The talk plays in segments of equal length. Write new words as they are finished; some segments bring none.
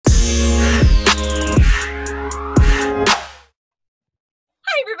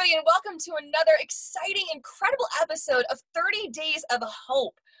welcome to another exciting, incredible episode of 30 Days of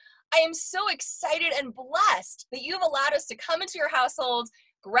Hope. I am so excited and blessed that you have allowed us to come into your households,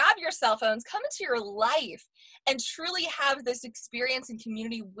 grab your cell phones, come into your life, and truly have this experience and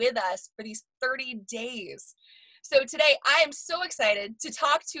community with us for these 30 days. So today, I am so excited to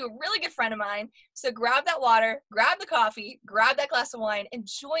talk to a really good friend of mine. So grab that water, grab the coffee, grab that glass of wine, and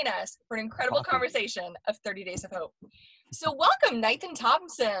join us for an incredible conversation of 30 Days of Hope. So welcome, Nathan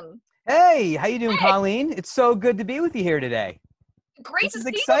Thompson. Hey, how you doing, Hey. Colleen? It's so good to be with you here today. Great This to is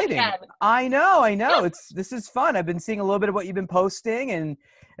see exciting. you again. I know. This is fun. I've been seeing a little bit of what you've been posting, and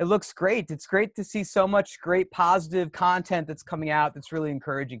it looks great. It's great to see so much great positive content that's coming out that's really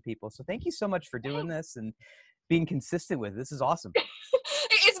encouraging people. So thank you so much for doing this and being consistent with it. This is awesome.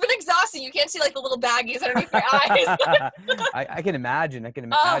 It's been exhausting. You can't see like the little baggies underneath your eyes. I can imagine.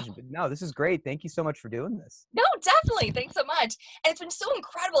 Oh. But no, this is great. Thank you so much for doing this. No, definitely. Thanks so much. And it's been so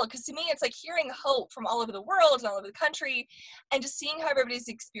incredible because to me, it's like hearing hope from all over the world and all over the country and just seeing how everybody's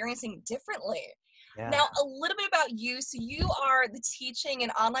experiencing differently. Yeah. Now, a little bit about you. So you are the teaching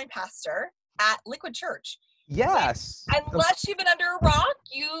and online pastor at Liquid Church. Yes. Unless you've been under a rock,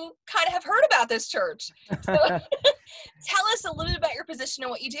 you kind of have heard about this church. So tell us a little bit about your position and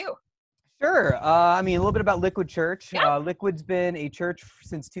what you do. Sure. A little bit about Liquid Church. Yeah. Liquid's been a church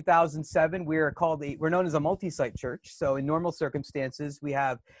since 2007. We're known as a multi-site church. So in normal circumstances, we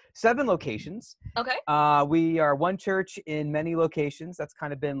have 7 locations. Okay. We are one church in many locations. That's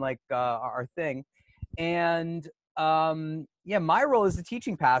kind of been like our thing. And my role as the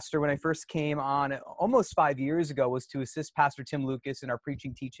teaching pastor when I first came on almost 5 years ago was to assist Pastor Tim Lucas in our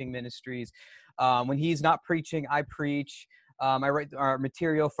preaching teaching ministries. When he's not preaching, I preach. I write our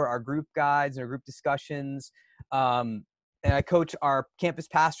material for our group guides and our group discussions. And I coach our campus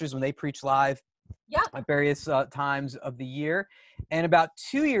pastors when they preach live at various times of the year. And about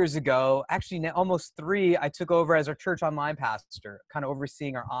 2 years ago, actually almost 3, I took over as our church online pastor, kind of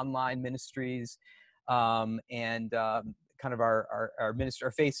overseeing our online ministries and kind of our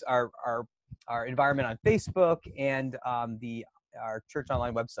minister, our environment on Facebook and our church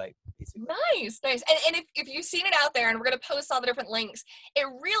online website, basically. Nice. And if you've seen it out there, and we're going to post all the different links, it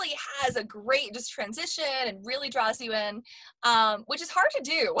really has a great just transition and really draws you in, which is hard to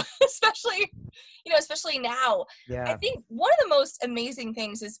do, especially now. Yeah. I think one of the most amazing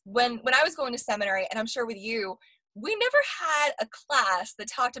things is when I was going to seminary, and I'm sure with you, we never had a class that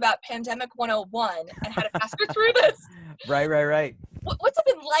talked about Pandemic 101 and how to pastor through this. Right. What's it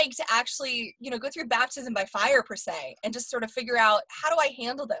been like to actually, go through baptism by fire per se, and just sort of figure out, how do I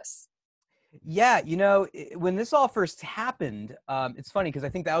handle this? Yeah. When this all first happened, it's funny because I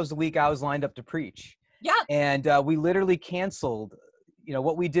think that was the week I was lined up to preach. Yeah. And we literally canceled.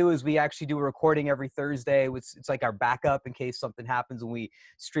 What we do is we actually do a recording every Thursday. It's like our backup in case something happens when we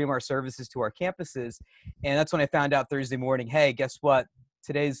stream our services to our campuses. And that's when I found out Thursday morning, hey, guess what?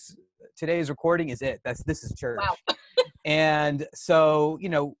 Today's recording is it. This is church. Wow. And so,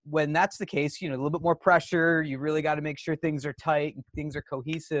 when that's the case, a little bit more pressure. You really got to make sure things are tight and things are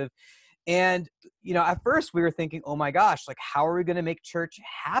cohesive. And, at first we were thinking, oh my gosh, like, how are we going to make church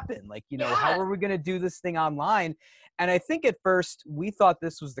happen? Like, how are we going to do this thing online? And I think at first we thought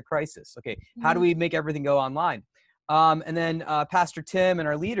this was the crisis. Okay, how do we make everything go online? And then Pastor Tim and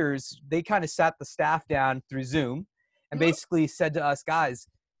our leaders, they kind of sat the staff down through Zoom and basically said to us, guys,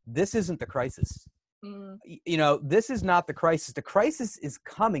 this isn't the crisis. This is not the crisis. The crisis is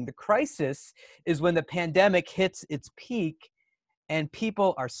coming. The crisis is when the pandemic hits its peak and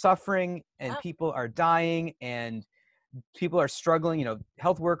people are suffering and people are dying and people are struggling.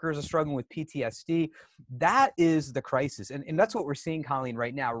 Health workers are struggling with PTSD. That is the crisis. And that's what we're seeing, Colleen,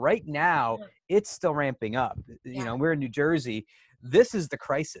 right now. Right now, it's still ramping up. We're in New Jersey. This is the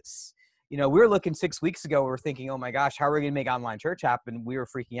crisis. We were looking 6 weeks ago. We were thinking, oh my gosh, how are we going to make online church happen? We were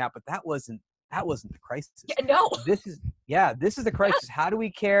freaking out, but that wasn't the crisis. Yeah, no. This is the crisis. How do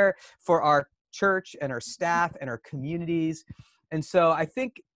we care for our church and our staff and our communities? And so I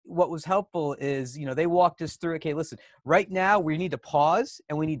think what was helpful is, they walked us through, okay, listen, right now we need to pause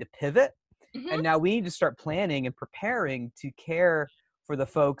and we need to pivot. And now we need to start planning and preparing to care for the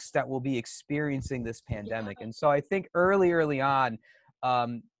folks that will be experiencing this pandemic. And so I think early on,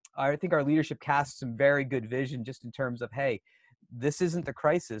 I think our leadership cast some very good vision just in terms of, hey, this isn't the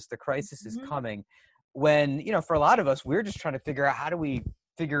crisis. The crisis is coming. When, for a lot of us, we're just trying to figure out how do we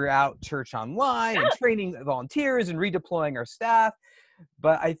figure out church online and training volunteers and redeploying our staff.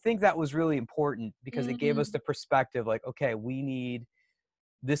 But I think that was really important because it gave us the perspective like, okay,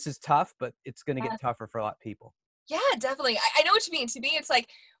 this is tough, but it's going to get tougher for a lot of people. Yeah, definitely. I know what you mean. To me, it's like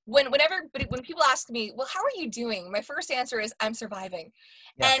when people ask me, well, how are you doing? My first answer is I'm surviving.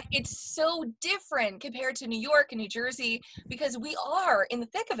 Yeah. And it's so different compared to New York and New Jersey because we are in the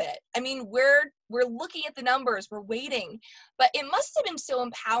thick of it. I mean, we're looking at the numbers, we're waiting, but it must have been so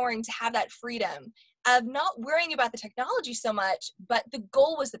empowering to have that freedom of not worrying about the technology so much, but the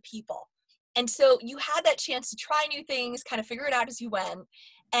goal was the people. And so you had that chance to try new things, kind of figure it out as you went,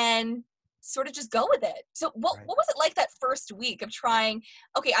 and sort of just go with it. So Right. what was it like that first week of trying,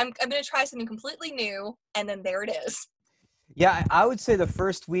 okay, I'm going to try something completely new, and then there it is. Yeah, I would say the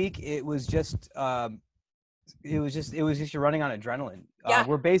first week it was just you're running on adrenaline. Yeah.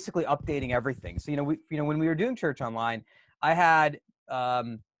 We're basically updating everything. So when we were doing church online, I had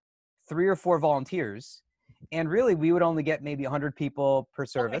 3 or 4 volunteers, and really we would only get maybe 100 people per Okay.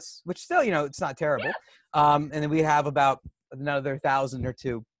 service, which still it's not terrible. And then we have about another 1,000 or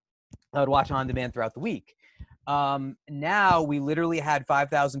two that would watch on demand throughout the week. Now we literally had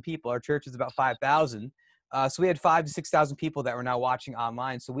 5,000 people. Our church is about 5,000. So we had 5,000 to 6,000 people that were now watching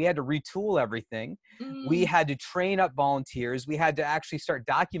online. So we had to retool everything. We Mm, had to train up volunteers. We had to actually start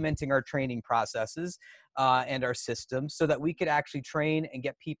documenting our training processes and our systems so that we could actually train and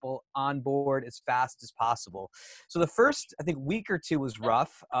get people on board as fast as possible. So the first, I think, week or two was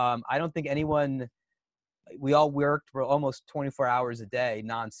rough. I don't think we all worked for almost 24 hours a day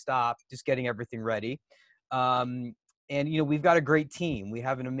nonstop, just getting everything ready. Um, and we've got a great team. We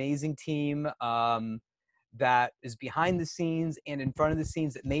have an amazing team that is behind the scenes and in front of the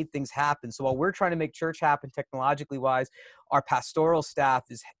scenes that made things happen. So while we're trying to make church happen technologically wise, our pastoral staff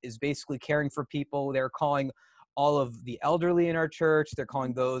is basically caring for people. They're calling all of the elderly in our church. They're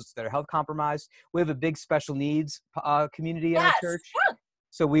calling those that are health compromised. We have a big special needs community in our yes. church.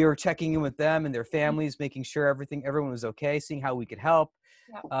 So we were checking in with them and their Yeah. families, making sure everyone was okay, seeing how we could help.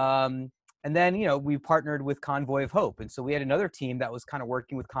 Yeah. And then, we partnered with Convoy of Hope. And so we had another team that was kind of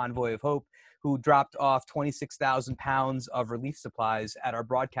working with Convoy of Hope, who dropped off 26,000 pounds of relief supplies at our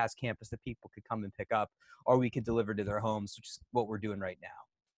broadcast campus that people could come and pick up, or we could deliver to their homes, which is what we're doing right now.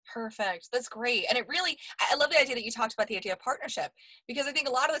 Perfect. That's great. And it really, I love the idea that you talked about the idea of partnership, because I think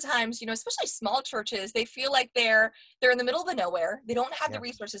a lot of the times, especially small churches, they feel like they're in the middle of the nowhere. They don't have the Yeah.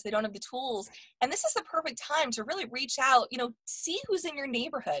 resources. They don't have the tools. And this is the perfect time to really reach out, see who's in your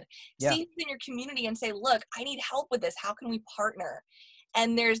neighborhood, Yeah. see who's in your community and say, look, I need help with this. How can we partner?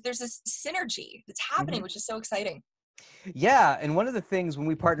 And there's this synergy that's happening, Mhm. which is so exciting. Yeah, and one of the things when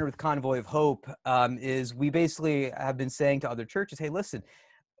we partner with Convoy of Hope is we basically have been saying to other churches, hey, listen,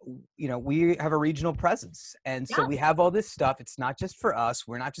 we have a regional presence. And so Yeah. we have all this stuff. It's not just for us.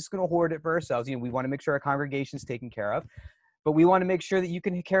 We're not just going to hoard it for ourselves. We want to make sure our congregation is taken care of, but we want to make sure that you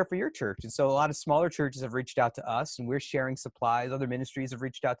can care for your church. And so a lot of smaller churches have reached out to us, and we're sharing supplies. Other ministries have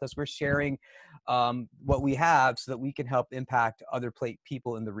reached out to us. We're sharing what we have so that we can help impact other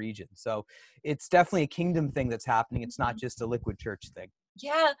people in the region. So it's definitely a kingdom thing that's happening. It's not just a liquid church thing.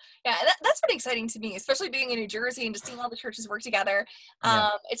 Yeah, yeah, that's pretty exciting to me, especially being in New Jersey and just seeing all the churches work together. Yeah.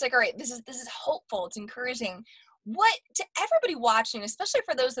 It's like, all right, this is hopeful. It's encouraging. What to everybody watching, especially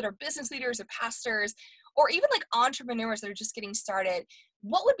for those that are business leaders or pastors, or even like entrepreneurs that are just getting started,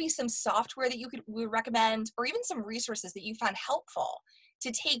 what would be some software that would recommend, or even some resources that you found helpful to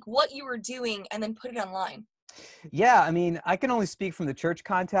take what you were doing and then put it online? Yeah, I mean, I can only speak from the church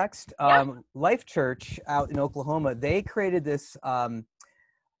context. Yeah. Life Church out in Oklahoma, they created this,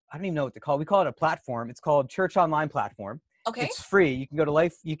 I don't even know what to call it. We call it a platform. It's called Church Online Platform. Okay. It's free. You can go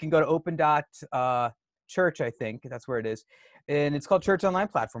to open church, I think that's where it is. And it's called Church Online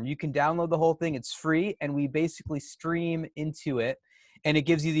Platform. You can download the whole thing. It's free. And we basically stream into it. And it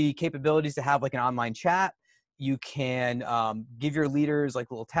gives you the capabilities to have like an online chat. You can give your leaders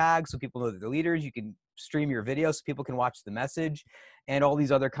like little tags so people know that they're leaders. You can stream your video so people can watch the message, and all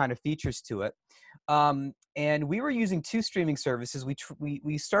these other kind of features to it. And we were using 2 streaming services.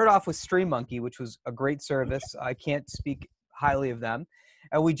 We started off with StreamMonkey, which was a great service. I can't speak highly of them.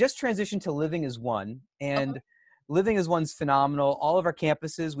 And we just transitioned to Living as One, Okay. and Living as One's phenomenal. All of our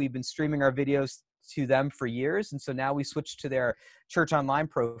campuses, we've been streaming our videos to them for years, and so now we switched to their Church Online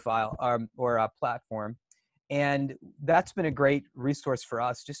profile or platform. And that's been a great resource for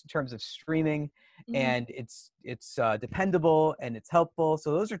us just in terms of streaming, Mhm. and it's dependable and it's helpful.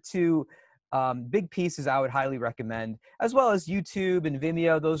 So those are 2 big pieces I would highly recommend, as well as YouTube and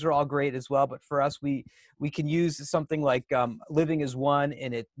Vimeo. Those are all great as well. But for us, we can use something like Living as One,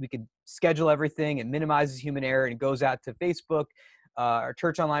 and we can schedule everything. It minimizes human error and it goes out to Facebook, our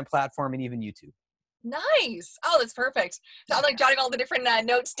Church Online platform, and even YouTube. Nice. Oh, that's perfect. So I'm like jotting all the different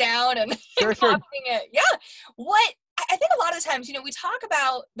notes down and, and Sure, sure. copying it. Yeah. What I think a lot of the times, we talk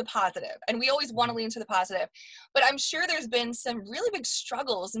about the positive and we always want to lean to the positive, but I'm sure there's been some really big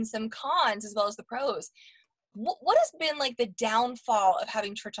struggles and some cons as well as the pros. What has been like the downfall of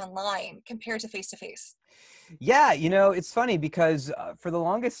having church online compared to face-to-face? Yeah, it's funny because for the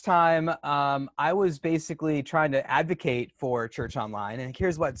longest time, I was basically trying to advocate for church online. And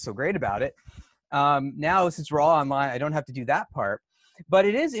here's what's so great about it. Now, since we're all online, I don't have to do that part. But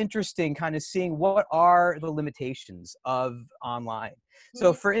it is interesting kind of seeing what are the limitations of online.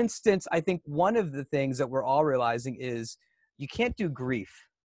 So, Mhm. for instance, I think one of the things that we're all realizing is you can't do grief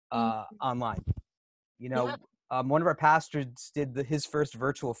Mm. online. You Yeah. know, one of our pastors did his first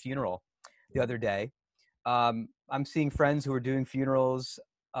virtual funeral the other day. I'm seeing friends who are doing funerals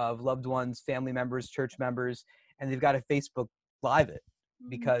of loved ones, family members, church members, and they've got to Facebook Live it Mhm.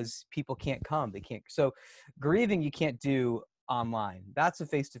 because people can't come. They can't. So grieving you can't do online. That's a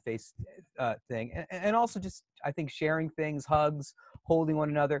face-to-face thing. And also just, I think, sharing things, hugs, holding one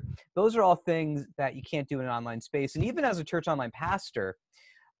another. Those are all things that you can't do in an online space. And even as a church online pastor,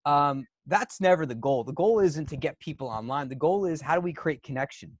 that's never the goal. The goal isn't to get people online. The goal is, how do we create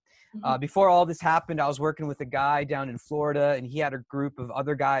connection? Mhm. Before all this happened, I was working with a guy down in Florida, and he had a group of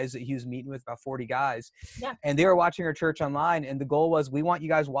other guys that he was meeting with, about 40 guys, Yeah. and they were watching our church online. And the goal was, we want you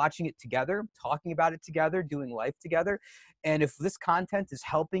guys watching it together, talking about it together, doing life together. And if this content is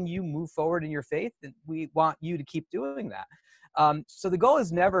helping you move forward in your faith, then we want you to keep doing that. So the goal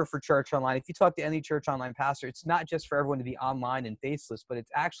is never for church online. If you talk to any church online pastor, it's not just for everyone to be online and faceless, but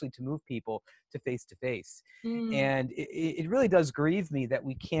it's actually to move people to face. Mm. And it really does grieve me that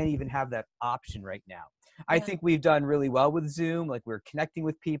we can't even have that option right now. I Yeah. think we've done really well with Zoom. Like, we're connecting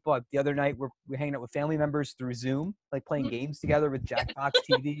with people. The other night, we're hanging out with family members through Zoom, like playing Mhm. games together with Yeah. Jackbox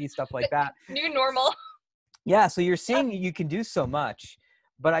TV, stuff like The that. new normal. Yeah, so you're Yeah. seeing you can do so much,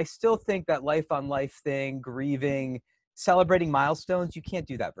 but I still think that life on life thing, grieving, celebrating milestones, you can't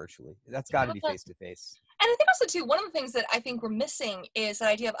do that virtually. That's got to be Yeah. face to face. And I think also too, one of the things that I think we're missing is the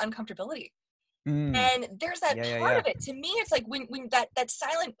idea of uncomfortability. Mm. And there's that Yeah, yeah, part yeah. of it. To me, it's like when that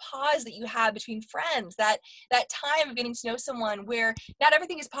silent pause that you have between friends, that time of getting to know someone where not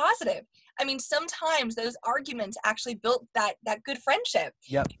everything is positive. I mean, sometimes those arguments actually built that good friendship.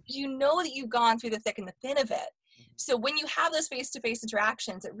 Yep. You know that you've gone through the thick and the thin of it. So when you have those face-to-face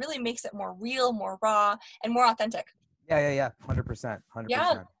interactions, it really makes it more real, more raw, and more authentic. Yeah, yeah, yeah. 100%.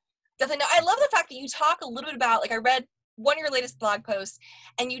 Yeah. 100%. Definitely. No, I love the fact that you talk a little bit about, like, I read one of your latest blog posts,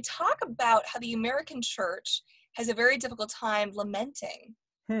 and you talk about how the American church has a very difficult time lamenting.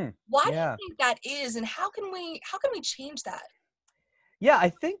 Hmm. Why do Yeah. you think that is, and how can we change that? Yeah, I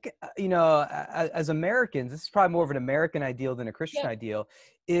think, as Americans, this is probably more of an American ideal than a Christian Yeah. ideal,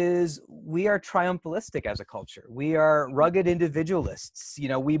 is we are triumphalistic as a culture. We are rugged individualists.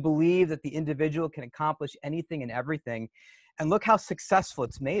 We believe that the individual can accomplish anything and everything. And look how successful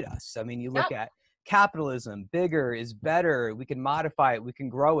it's made us. I mean, you Yeah. look at capitalism, bigger is better. We can modify it, we can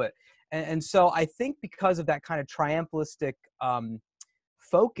grow it. And so I think because of that kind of triumphalistic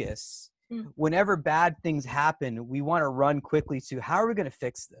focus, Mm. whenever bad things happen, we want to run quickly to, how are we going to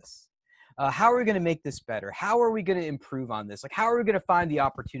fix this? How are we going to make this better? How are we going to improve on this? Like, how are we going to find the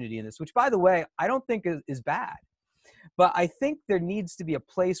opportunity in this? Which, by the way, I don't think is bad. But I think there needs to be a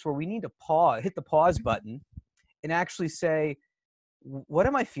place where we need to pause, hit the pause button, and actually say, what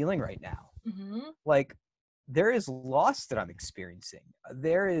am I feeling right now? Mhm. Like, there is loss that I'm experiencing.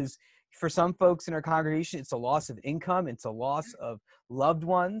 There is, for some folks in our congregation, it's a loss of income. It's a loss of loved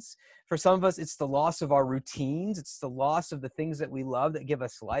ones. For some of us, it's the loss of our routines. It's the loss of the things that we love that give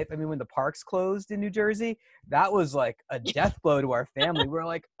us life. I mean, when the parks closed in New Jersey, that was like a death blow to our family. We're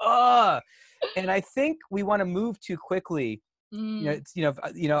like, ugh. And I think we want to move too quickly. Mm.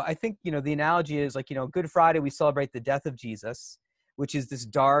 I think, the analogy is like, Good Friday, we celebrate the death of Jesus, which is this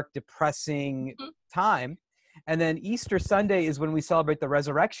dark, depressing Mhm. time. And then Easter Sunday is when we celebrate the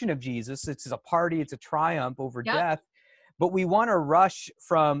resurrection of Jesus. It's a party, it's a triumph over Yep. death. But we want to rush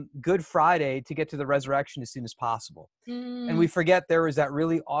from Good Friday to get to the resurrection as soon as possible. And Mm. we forget there was that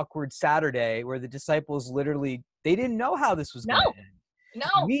really awkward Saturday where the disciples literally, they didn't know how this was No. going to end.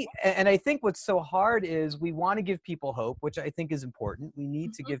 No. And I think what's so hard is we want to give people hope, which I think is important. We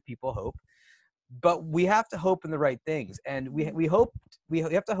need to Mhm. give people hope, but we have to hope in the right things. And we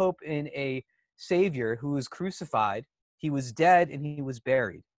have to hope in a Savior who was crucified, he was dead, and he was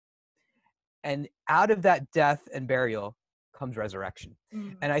buried. And out of that death and burial comes resurrection.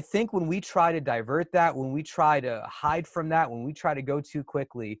 Mm. And I think when we try to divert that, when we try to hide from that, when we try to go too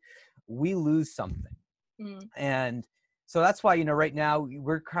quickly, we lose something. Mm. And So that's why, right now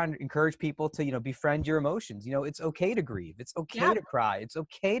we're trying to encourage people to, befriend your emotions. It's okay to grieve. It's okay Yeah. to cry. It's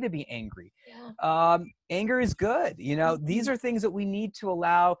okay to be angry. Yeah. Anger is good. These are things that we need to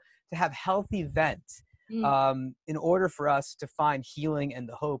allow to have healthy vent in order for us to find healing and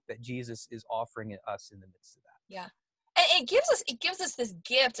the hope that Jesus is offering us in the midst of that. Yeah. And it gives us this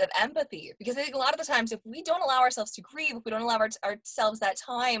gift of empathy, because I think a lot of the times if we don't allow ourselves to grieve, if we don't allow ourselves that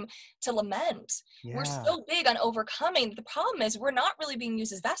time to lament, we're so big on overcoming. The problem is we're not really being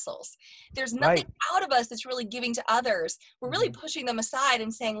used as vessels. There's nothing out of us that's really giving to others. We're really pushing them aside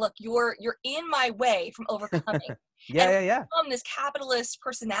and saying, look, you're in my way from overcoming. Become this capitalist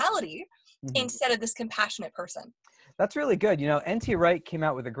personality instead of this compassionate person. That's really good. N.T. Wright came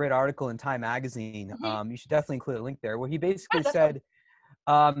out with a great article in Time Magazine. You should definitely include a link there, where he basically said,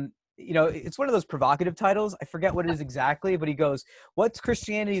 it's one of those provocative titles. I forget what it is exactly, but he goes, what's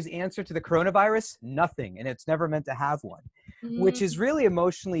Christianity's answer to the coronavirus? Nothing. And it's never meant to have one, which is really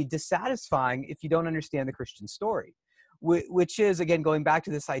emotionally dissatisfying if you don't understand the Christian story, which is, again, going back to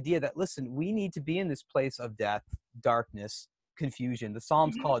this idea that, listen, we need to be in this place of death, darkness, confusion. The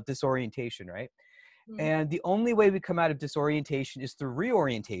Psalms call it disorientation, right? And the only way we come out of disorientation is through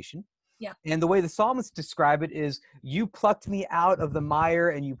reorientation. Yeah. And the way the psalmists describe it is, you plucked me out of the mire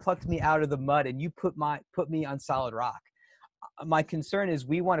and you plucked me out of the mud and you put me on solid rock. My concern is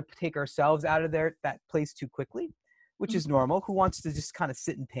we want to take ourselves out of that place too quickly, which is normal. Who wants to just kind of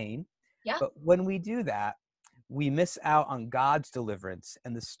sit in pain? Yeah. But when we do that, we miss out on God's deliverance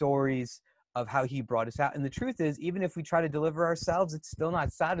and the stories of how he brought us out. And the truth is, even if we try to deliver ourselves, it's still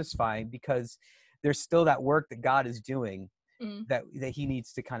not satisfying, because there's still that work that God is doing that he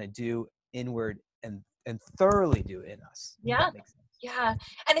needs to kind of do inward and thoroughly do in us. Yeah. Yeah.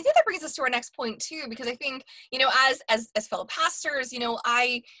 And I think that brings us to our next point too, because I think, as fellow pastors,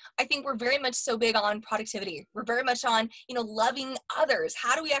 I think we're very much so big on productivity. We're very much on, loving others.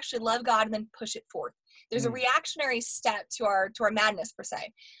 How do we actually love God and then push it forth? There's a reactionary step to our madness, per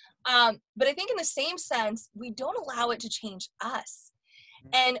se. But I think in the same sense, we don't allow it to change us.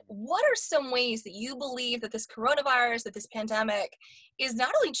 And what are some ways that you believe that this coronavirus, that this pandemic is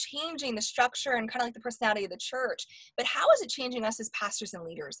not only changing the structure and kind of like the personality of the church, but how is it changing us as pastors and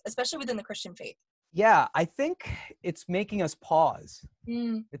leaders, especially within the Christian faith? Yeah, I think it's making us pause.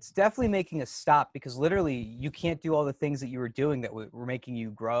 It's definitely making us stop, because literally you can't do all the things that you were doing that were making you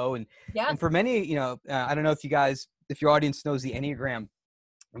grow. And for many, I don't know if your audience knows the Enneagram,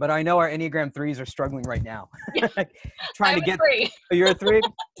 but I know our Enneagram 3s are struggling right now. Trying to get, you're a 3?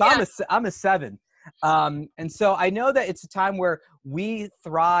 So I'm a 7. And so I know that it's a time where we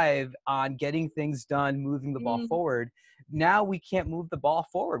thrive on getting things done, moving the ball forward. Now we can't move the ball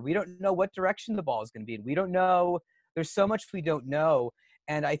forward. We don't know what direction the ball is going to be in. We don't know. There's so much we don't know.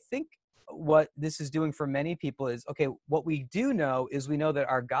 And I think what this is doing for many people is, okay, what we do know is we know that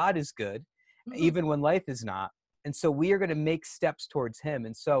our God is good, even when life is not. And so we are going to make steps towards him.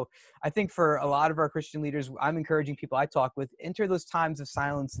 And so I think for a lot of our Christian leaders, I'm encouraging people I talk with, enter those times of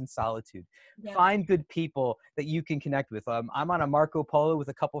silence and solitude. Find good people that you can connect with. I'm on a Marco Polo with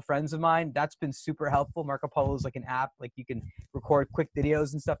a couple friends of mine. That's been super helpful. Marco Polo is like an app, like you can record quick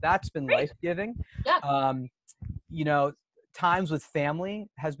videos and stuff. That's been life-giving. Times with family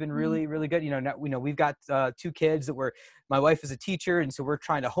has been really, really good. We've got 2 kids my wife is a teacher, and so we're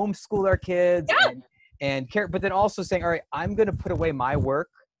trying to homeschool our kids and care, but then also saying, all right, I'm going to put away my work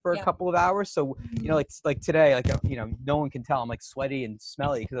for a couple of hours. So, like today, no one can tell I'm like sweaty and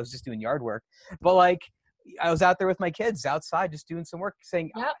smelly because I was just doing yard work. But I was out there with my kids outside, just doing some work, saying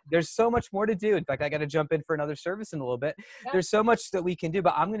there's so much more to do. In fact, I got to jump in for another service in a little bit. There's so much that we can do,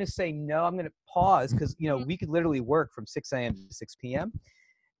 but I'm going to say, no, I'm going to pause, because, we could literally work from 6 a.m. to 6 p.m.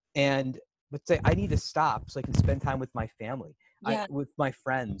 But say, I need to stop so I can spend time with my family. With my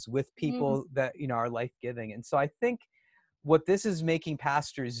friends, with people that, are life-giving. And so I think what this is making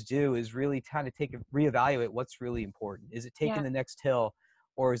pastors do is really kind of reevaluate what's really important. Is it taking the next hill,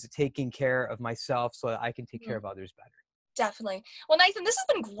 or is it taking care of myself so that I can take care of others better? Definitely. Well, Nathan, this has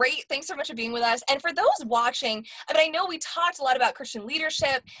been great. Thanks so much for being with us. And for those watching, I know we talked a lot about Christian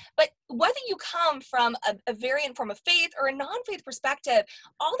leadership, but whether you come from a variant form of faith or a non-faith perspective,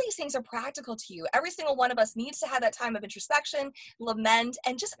 all these things are practical to you. Every single one of us needs to have that time of introspection, lament,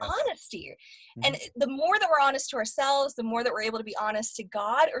 and just honesty. And the more that we're honest to ourselves, the more that we're able to be honest to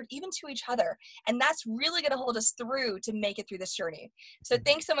God or even to each other. And that's really going to hold us through to make it through this journey. So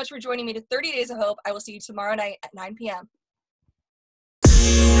thanks so much for joining me to 30 Days of Hope. I will see you tomorrow night at 9 p.m.